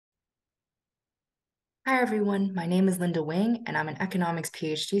Hi everyone, my name is Linda Wang and I'm an economics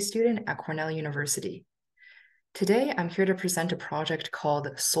PhD student at Cornell University. Today I'm here to present a project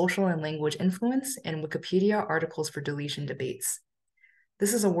called Social and Language Influence in Wikipedia Articles for Deletion Debates.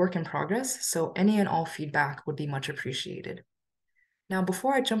 This is a work in progress, so any and all feedback would be much appreciated. Now,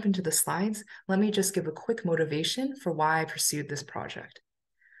 before I jump into the slides, let me just give a quick motivation for why I pursued this project.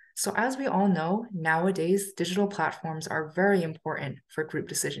 So as we all know, nowadays, digital platforms are very important for group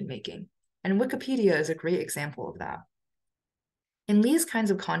decision making. And Wikipedia is a great example of that. In these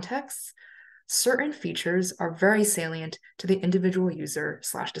kinds of contexts, certain features are very salient to the individual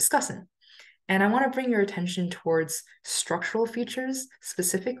user/discussant. And I want to bring your attention towards structural features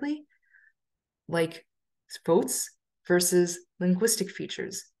specifically, like votes, versus linguistic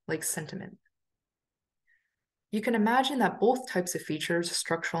features like sentiment. You can imagine that both types of features,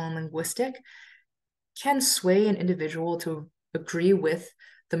 structural and linguistic, can sway an individual to agree with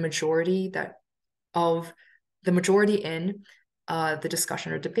the majority in the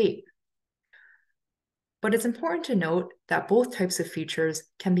discussion or debate. But it's important to note that both types of features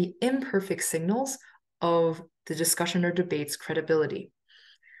can be imperfect signals of the discussion or debate's credibility.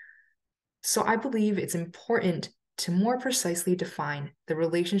 So I believe it's important to more precisely define the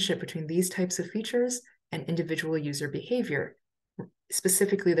relationship between these types of features and individual user behavior,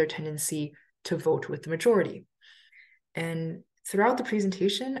 specifically their tendency to vote with the majority. And throughout the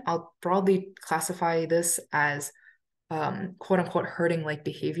presentation, I'll broadly classify this as quote unquote herding-like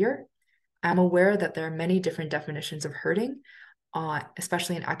behavior. I'm aware that there are many different definitions of herding,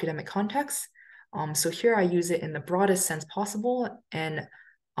 especially in academic contexts. So here I use it in the broadest sense possible. And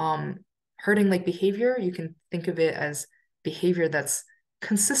herding-like behavior, you can think of it as behavior that's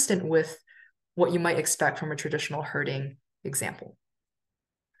consistent with what you might expect from a traditional herding example.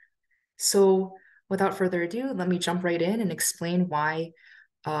 So without further ado, let me jump right in and explain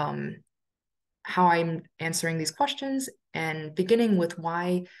how I'm answering these questions, and beginning with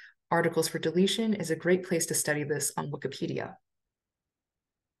why Articles for Deletion is a great place to study this on Wikipedia.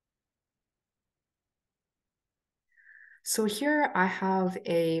 So here I have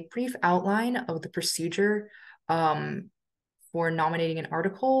a brief outline of the procedure for nominating an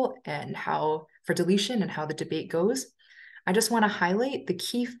article and how for deletion and how the debate goes. I just want to highlight the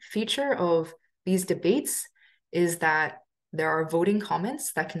key feature of these debates is that there are voting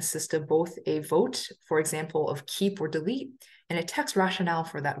comments that consist of both a vote, for example, of keep or delete, and a text rationale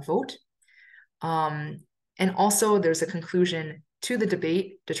for that vote. And also there's a conclusion to the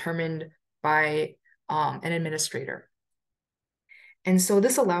debate determined by an administrator. And so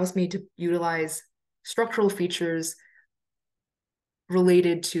this allows me to utilize structural features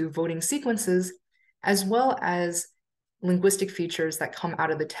related to voting sequences, as well as linguistic features that come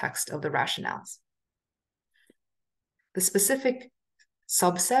out of the text of the rationales. The specific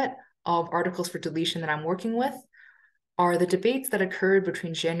subset of articles for deletion that I'm working with are the debates that occurred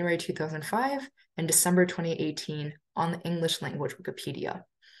between January 2005 and December 2018 on the English language Wikipedia.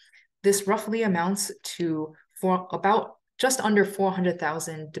 This roughly amounts to about just under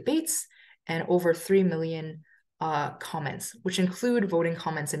 400,000 debates and over 3 million comments, which include voting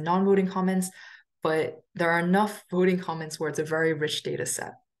comments and non-voting comments, but there are enough voting comments where it's a very rich data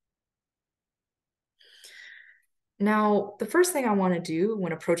set. Now, the first thing I want to do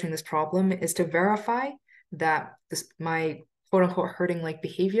when approaching this problem is to verify that my quote-unquote herding-like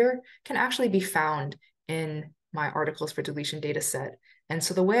behavior can actually be found in my articles for deletion data set. And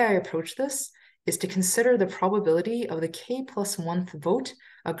so the way I approach this is to consider the probability of the k+1th vote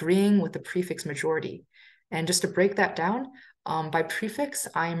agreeing with the prefix majority. And just to break that down, by prefix,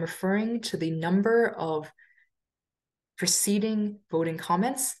 I am referring to the number of preceding voting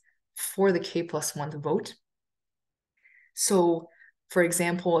comments for the k+1th vote. So, for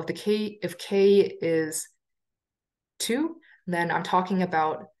example, if k is 2, then I'm talking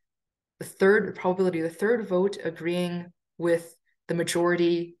about the probability of the third vote agreeing with the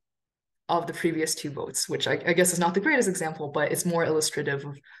majority of the previous 2 votes, which I guess is not the greatest example, but it's more illustrative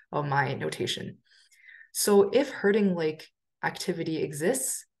of my notation. So if herding-like activity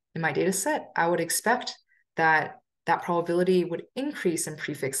exists in my data set, I would expect that that probability would increase in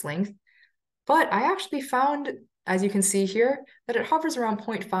prefix length. But I actually found, as you can see here, that it hovers around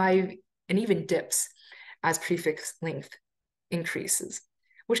 0.5 and even dips as prefix length increases,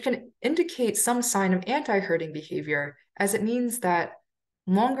 which can indicate some sign of anti-herding behavior, as it means that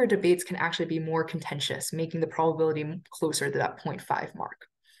longer debates can actually be more contentious, making the probability closer to that 0.5 mark.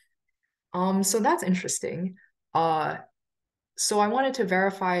 So that's interesting. So I wanted to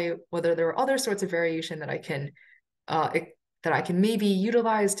verify whether there are other sorts of variation that I can maybe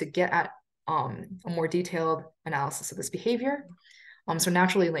utilize to get at a more detailed analysis of this behavior. So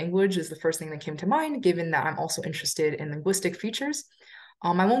naturally language is the first thing that came to mind, given that I'm also interested in linguistic features.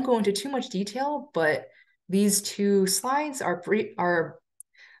 I won't go into too much detail, but these two slides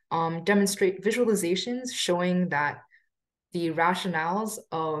demonstrate visualizations showing that the rationales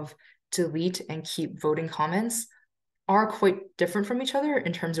of delete and keep voting comments are quite different from each other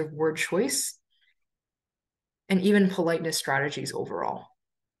in terms of word choice and even politeness strategies overall.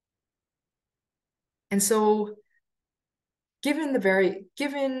 And so given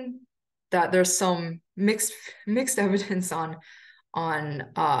that there's some mixed evidence on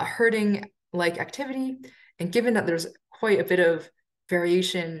herding like activity, and given that there's quite a bit of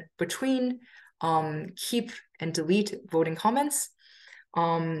variation between keep and delete voting comments,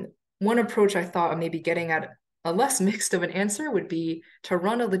 one approach I thought of maybe getting at a less mixed of an answer would be to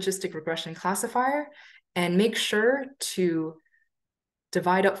run a logistic regression classifier and make sure to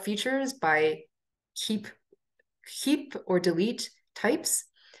divide up features by keep or delete types,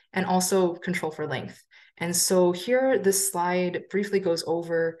 and also control for length. And so here, this slide briefly goes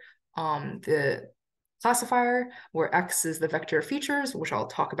over the classifier, where X is the vector of features, which I'll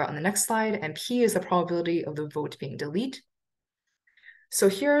talk about in the next slide, and P is the probability of the vote being delete. So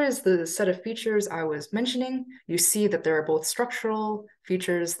here is the set of features I was mentioning. You see that there are both structural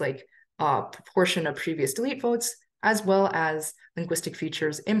features like proportion of previous delete votes, as well as linguistic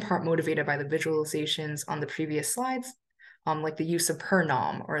features in part motivated by the visualizations on the previous slides, like the use of per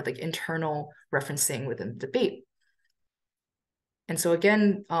nom or like internal referencing within the debate. And so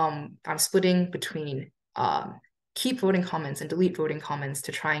again, I'm splitting between keep voting comments and delete voting comments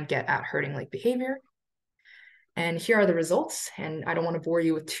to try and get at herding-like behavior. And here are the results. And I don't want to bore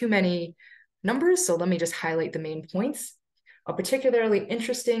you with too many numbers, so let me just highlight the main points. A particularly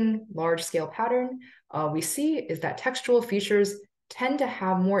interesting large-scale pattern we see is that textual features tend to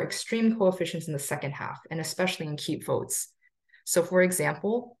have more extreme coefficients in the second half, and especially in keep votes. So for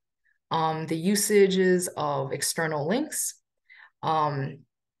example, the usages of external links, hang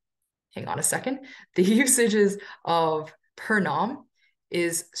on a second, the usages of per nom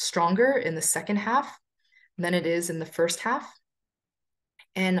is stronger in the second half than it is in the first half.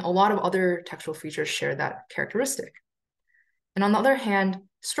 And a lot of other textual features share that characteristic. And on the other hand,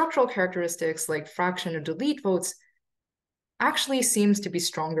 structural characteristics like fraction of delete votes actually seems to be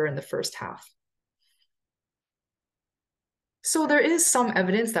stronger in the first half. So there is some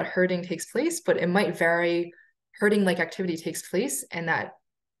evidence that herding takes place, but it might vary. Herding-like activity takes place, and that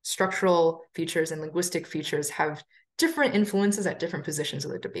structural features and linguistic features have different influences at different positions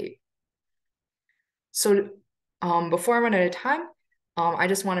of the debate. So before I run out of time, I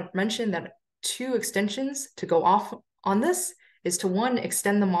just want to mention that 2 extensions to go off on this is to, 1,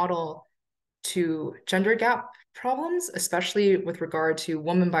 extend the model to gender gap problems, especially with regard to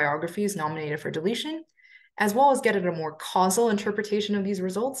woman biographies nominated for deletion, as well as get at a more causal interpretation of these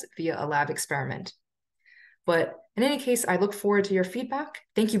results via a lab experiment. But in any case, I look forward to your feedback.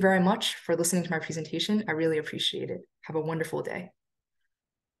 Thank you very much for listening to my presentation. I really appreciate it. Have a wonderful day.